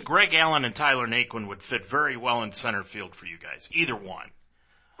think Greg Allen and Tyler Naquin would fit very well in center field for you guys. Either one.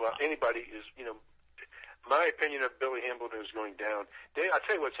 Well, anybody is, my opinion of Billy Hamilton is going down. I'll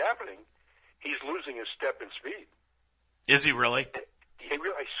tell you what's happening. He's losing his step and speed. Is he really?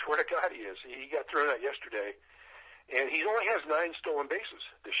 I swear to God he is. He got thrown out yesterday, and he only has 9 stolen bases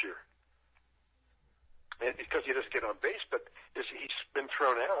this year. And because he doesn't get on base, but he's been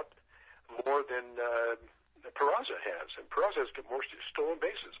thrown out more than Peraza has, and Peraza has got more stolen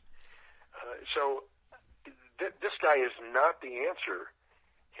bases. So this guy is not the answer,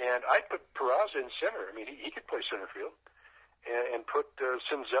 and I put Peraza in center. I mean, he could play center field, and put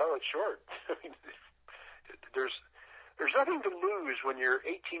Senzel at short. I mean, there's nothing to lose when you're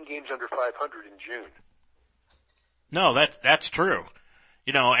 18 games under 500 in June. No, that's true.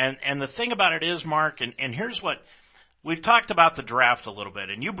 And the thing about it is, Mark, and here's what we've talked about the draft a little bit,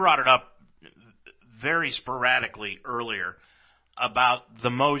 and you brought it up very sporadically earlier about the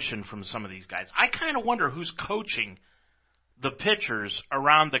motion from some of these guys. I kind of wonder who's coaching the pitchers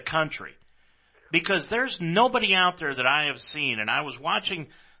around the country, because there's nobody out there that I have seen, and I was watching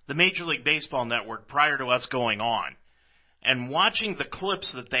the Major League Baseball Network prior to us going on, and watching the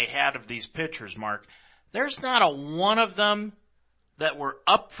clips that they had of these pitchers, Mark, there's not a one of them that were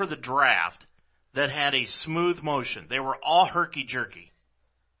up for the draft that had a smooth motion. They were all herky-jerky.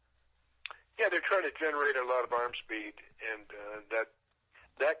 Yeah, they're trying to generate a lot of arm speed, and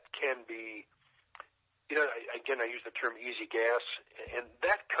that can be, again, I use the term easy gas, and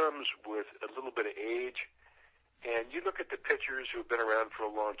that comes with a little bit of age. And you look at the pitchers who have been around for a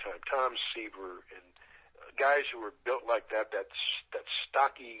long time, Tom Seaver, and guys who were built like that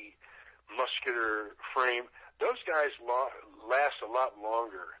stocky, muscular frame. Those guys last a lot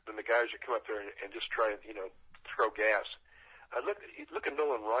longer than the guys that come up there and just try and, throw gas. Look at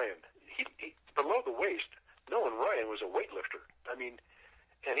Nolan Ryan. He below the waist, Nolan Ryan was a weightlifter. I mean,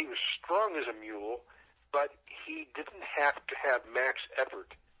 and he was strong as a mule, but he didn't have to have max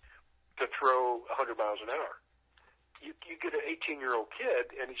effort to throw 100 miles an hour. You get an 18-year-old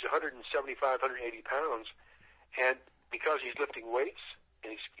kid, and he's 175, 180 pounds, and because he's lifting weights,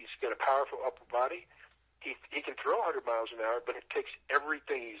 and he's got a powerful upper body, he can throw 100 miles an hour, but it takes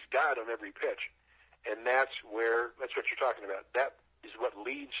everything he's got on every pitch. And that's what you're talking about. That is what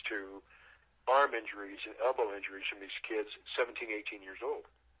leads to arm injuries and elbow injuries from these kids, 17, 18 years old.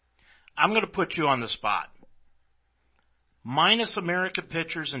 I'm going to put you on the spot. Minus American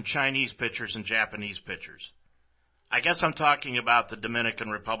pitchers and Chinese pitchers and Japanese pitchers. I guess I'm talking about the Dominican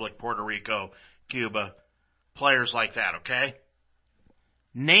Republic, Puerto Rico, Cuba, players like that, okay?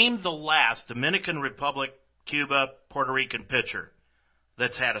 Name the last Dominican Republic, Cuba, Puerto Rican pitcher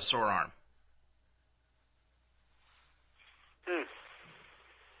that's had a sore arm.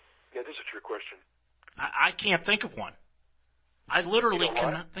 Yeah, this is a trick question. I can't think of one. I literally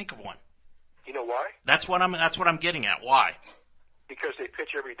cannot think of one. You know why? That's what I'm getting at. Why? Because they pitch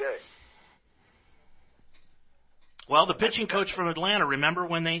every day. Well, the pitching coach from Atlanta, remember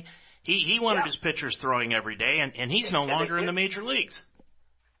when he wanted his pitchers throwing every day, and he's no longer in the major leagues.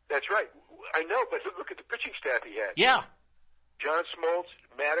 That's right. I know, but look at the pitching staff he had. Yeah. John Smoltz,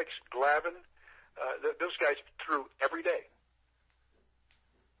 Maddox, Glavine, those guys threw every day.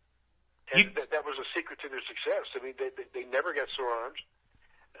 And that was a secret to their success. I mean, they never got sore arms.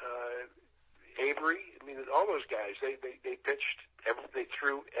 Avery, I mean, all those guys, they pitched, they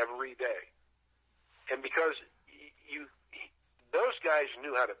threw every day. And because those guys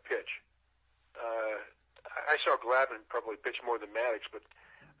knew how to pitch. I saw Glavine probably pitch more than Maddox, but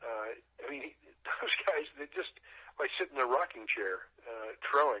I mean, those guys, they just, like sit in a rocking chair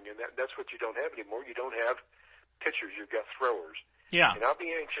throwing, and that's what you don't have anymore. You don't have pitchers. You've got throwers. Yeah. And I'll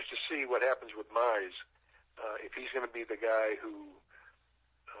be anxious to see what happens with Mize, if he's going to be the guy who,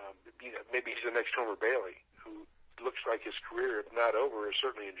 maybe he's the next Homer Bailey, who looks like his career, if not over, is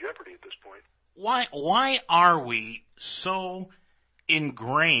certainly in jeopardy at this point. Why are we so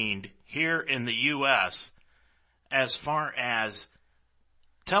ingrained here in the U.S. as far as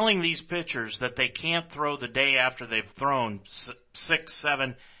telling these pitchers that they can't throw the day after they've thrown 6,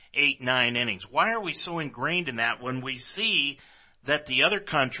 7, 8, 9 innings? Why are we so ingrained in that when we see that the other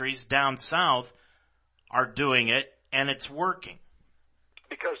countries down south are doing it and it's working?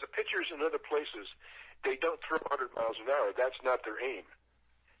 Because the pitchers in other places, they don't throw 100 miles an hour. That's not their aim.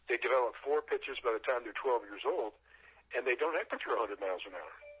 They develop 4 pitches by the time they're 12 years old, and they don't have to throw 100 miles an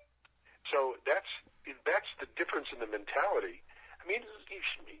hour. So that's the difference in the mentality. I mean,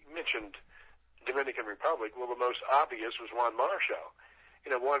 you mentioned Dominican Republic. Well, the most obvious was Juan Marichal.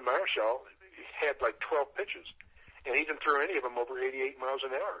 Juan Marichal had like 12 pitches, and he didn't throw any of them over 88 miles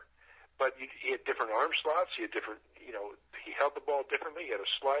an hour. But he had different arm slots. He had different, he held the ball differently. He had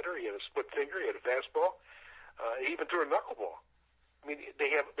a slider. He had a split finger. He had a fastball. He even threw a knuckleball. I mean,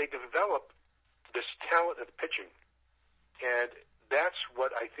 they develop this talent of pitching, and that's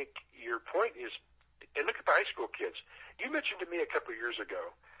what I think your point is. And look at the high school kids. You mentioned to me a couple of years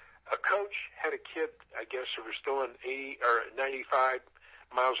ago, a coach had a kid, I guess, who was throwing 80 or 95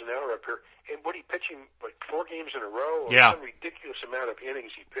 miles an hour up here, and what he pitching like 4 games in a row, or some ridiculous amount of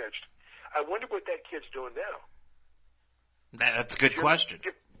innings he pitched. I wonder what that kid's doing now. That's a good question.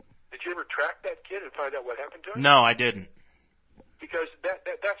 Did you ever track that kid and find out what happened to him? No, I didn't. Because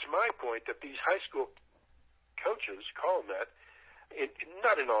that's my point, that these high school coaches, call them that,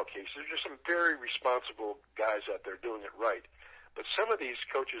 not in all cases, there's some very responsible guys out there doing it right. But some of these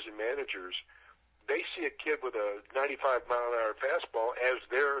coaches and managers, they see a kid with a 95-mile-an-hour fastball as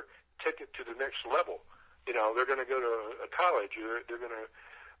their ticket to the next level. They're going to go to a college, or they're going to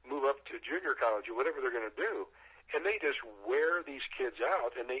move up to junior college, or whatever they're going to do. And they just wear these kids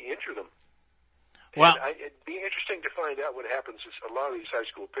out, and they injure them. Well, it'd be interesting to find out what happens to a lot of these high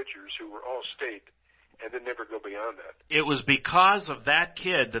school pitchers who were all state and then never go beyond that. It was because of that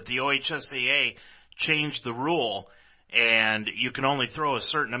kid that the OHSAA changed the rule, and you can only throw a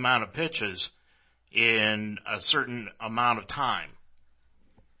certain amount of pitches in a certain amount of time.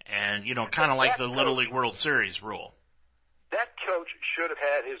 And, kind of like the Little League World Series rule. That coach should have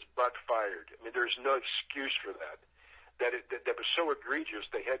had his butt fired. I mean, there's no excuse for that. That was so egregious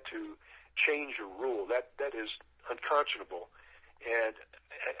they had to change a rule. That is unconscionable. And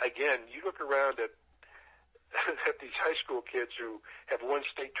again, you look around at these high school kids who have won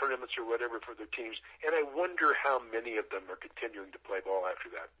state tournaments or whatever for their teams, and I wonder how many of them are continuing to play ball after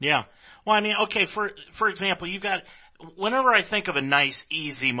that. Yeah. Well, I mean, okay, for example, you've got, whenever I think of a nice,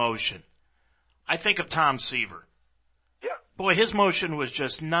 easy motion, I think of Tom Seaver. Yeah. Boy, his motion was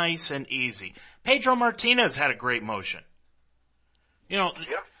just nice and easy. Pedro Martinez had a great motion.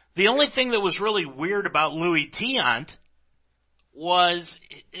 The only thing that was really weird about Louis Tiant was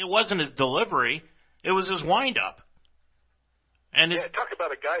it wasn't his delivery, it was his wind-up. And talk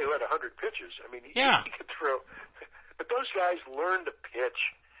about a guy who had 100 pitches. I mean, he could throw. But those guys learned to pitch.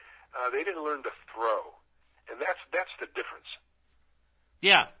 They didn't learn to throw. And that's the difference.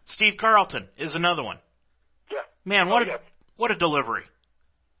 Yeah, Steve Carlton is another one. Yeah. Man, what a delivery.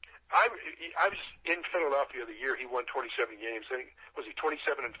 I was in Philadelphia the year he won 27 games. Was he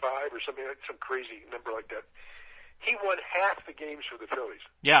 27-5 or something like some crazy number like that? He won half the games for the Phillies.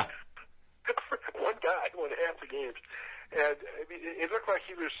 Yeah. One guy won half the games, and I mean, it looked like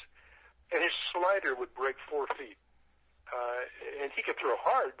he was. And his slider would break 4 feet, and he could throw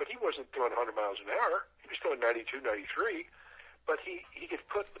hard, but he wasn't throwing 100 miles an hour. He was throwing 92, 93, but he could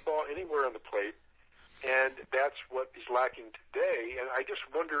put the ball anywhere on the plate. And that's what is lacking today. And I just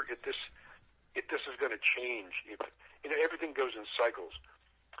wonder if this is going to change. If everything goes in cycles.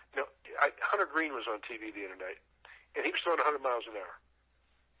 Hunter Green was on TV the other night, and he was throwing 100 miles an hour.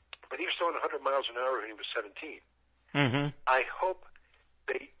 But he was throwing 100 miles an hour when he was 17. Mm-hmm. I hope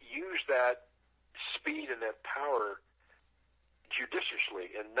they use that speed and that power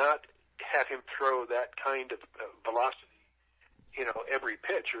judiciously, and not have him throw that kind of velocity, every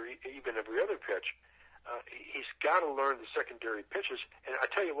pitch or even every other pitch. He's got to learn the secondary pitches, and I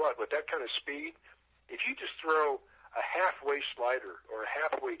tell you what, with that kind of speed, if you just throw a halfway slider or a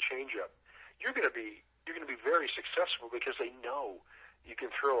halfway changeup, you're going to be very successful because they know you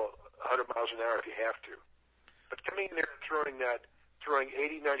can throw 100 miles an hour if you have to. But coming in there and throwing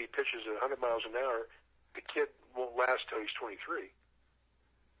 80, 90 pitches at 100 miles an hour, the kid won't last till he's 23.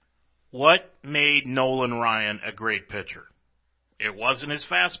 What made Nolan Ryan a great pitcher? It wasn't his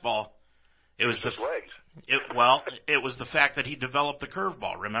fastball. It was his legs. It was the fact that he developed the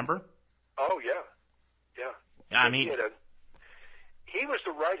curveball, remember? Oh, yeah. Yeah. I mean, he was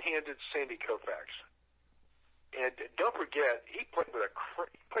the right-handed Sandy Koufax. And don't forget, he played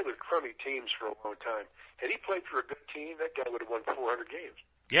with crummy teams for a long time. Had he played for a good team, that guy would have won 400 games.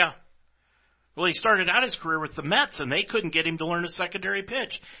 Yeah. Well, he started out his career with the Mets, and they couldn't get him to learn a secondary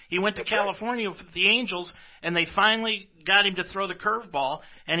pitch. He went to California with the Angels, and they finally got him to throw the curveball,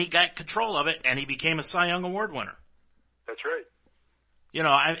 and he got control of it, and he became a Cy Young Award winner. That's right. You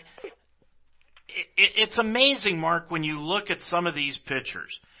know, it's amazing, Mark, when you look at some of these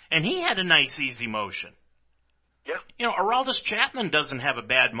pitchers. And he had a nice, easy motion. Yeah. You know, Aroldis Chapman doesn't have a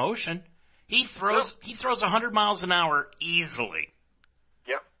bad motion. He throws 100 miles an hour easily.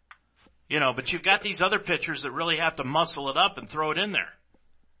 Yeah. You know, but you've got these other pitchers that really have to muscle it up and throw it in there.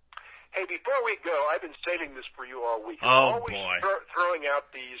 Hey, before we go, I've been saving this for you all week. Oh, always boy. Throwing out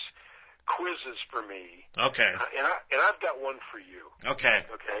these quizzes for me. Okay. And I've got one for you. Okay.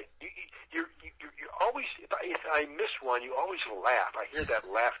 Okay. You always, if I miss one, you always laugh. I hear that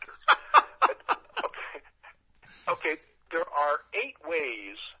laughter. Okay. There are 8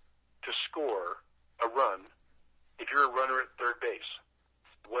 ways to score a run if you're a runner at third base.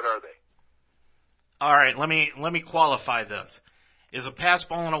 What are they? All right. Let me qualify this. Is a pass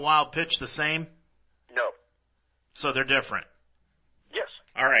ball and a wild pitch the same? No. So they're different. Yes.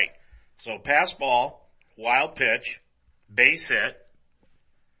 All right. So pass ball, wild pitch, base hit,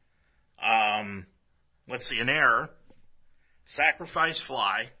 let's see, an error, sacrifice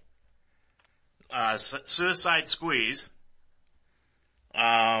fly, suicide squeeze.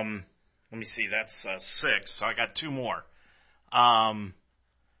 Let me see, that's 6, so I got 2 more.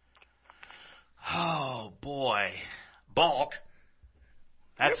 Oh boy, balk.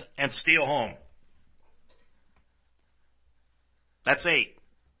 That's and steal home. That's 8.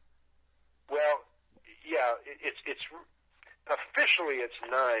 Well, yeah, it's officially it's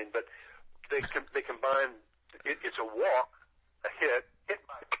 9, but they combine. It's a walk, a hit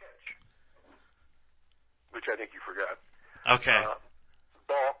by pitch, which I think you forgot. Okay.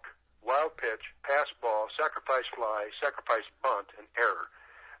 Balk, wild pitch, pass ball, sacrifice fly, sacrifice bunt, and error.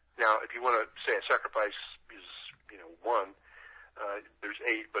 Now, if you want to say a sacrifice is 1, there's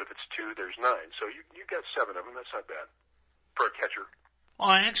 8, but if it's 2, there's 9. So you got 7 of them. That's not bad for a catcher.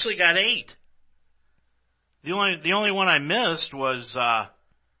 Oh, I actually got 8. The only one I missed was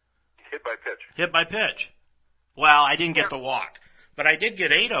hit by pitch. Hit by pitch. Well, I didn't get the walk, but I did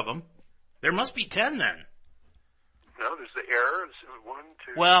get 8 of them. There must be 10 then. No, there's the error. 1,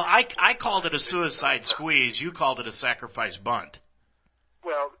 2. Well, I called it a suicide squeeze. You called it a sacrifice bunt.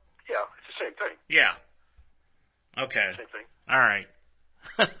 Well, yeah, it's the same thing. Yeah. Okay. Same thing. All right.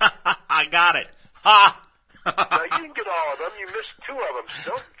 I got it. Ha! Now, you didn't get all of them. You missed 2 of them.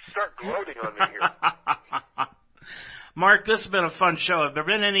 Don't start gloating on me here. Mark, this has been a fun show. Have there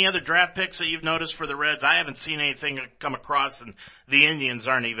been any other draft picks that you've noticed for the Reds? I haven't seen anything come across, and the Indians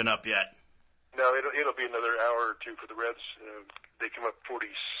aren't even up yet. No, it'll be another hour or 2 for the Reds. They come up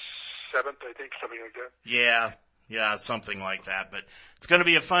 47th, I think, something like that. Yeah, something like that. But it's going to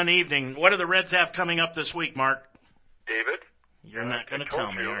be a fun evening. What do the Reds have coming up this week, Mark? David? You're not going to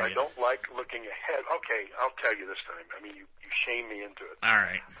tell me, are you? I don't like looking ahead. Okay, I'll tell you this time. I mean, you shame me into it. All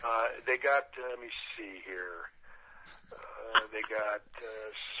right. They got, let me see here. They got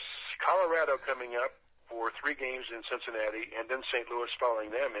Colorado coming up for 3 games in Cincinnati, and then St. Louis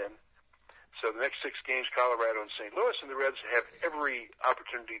following them in. So the next 6 games, Colorado and St. Louis, and the Reds have every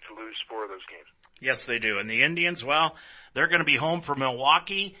opportunity to lose 4 of those games. Yes, they do. And the Indians, well, they're going to be home for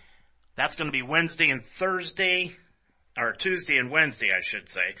Milwaukee. That's going to be Wednesday and Thursday. Or Tuesday and Wednesday, I should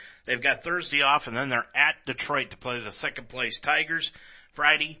say. They've got Thursday off, and then they're at Detroit to play the second-place Tigers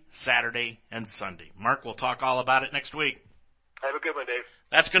Friday, Saturday, and Sunday. Mark, we'll talk all about it next week. Have a good one, Dave.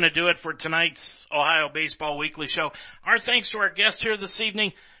 That's going to do it for tonight's Ohio Baseball Weekly Show. Our thanks to our guest here this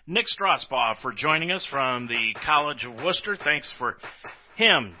evening, Nick Strasbaugh, for joining us from the College of Worcester. Thanks for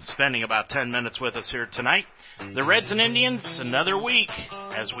him spending about 10 minutes with us here tonight. The Reds and Indians, another week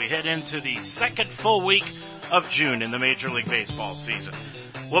as we head into the second full week of June in the Major League Baseball season.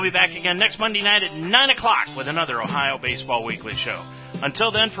 We'll be back again next Monday night at 9 o'clock with another Ohio Baseball Weekly Show.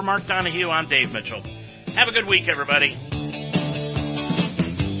 Until then, for Mark Donahue, I'm Dave Mitchell. Have a good week, everybody.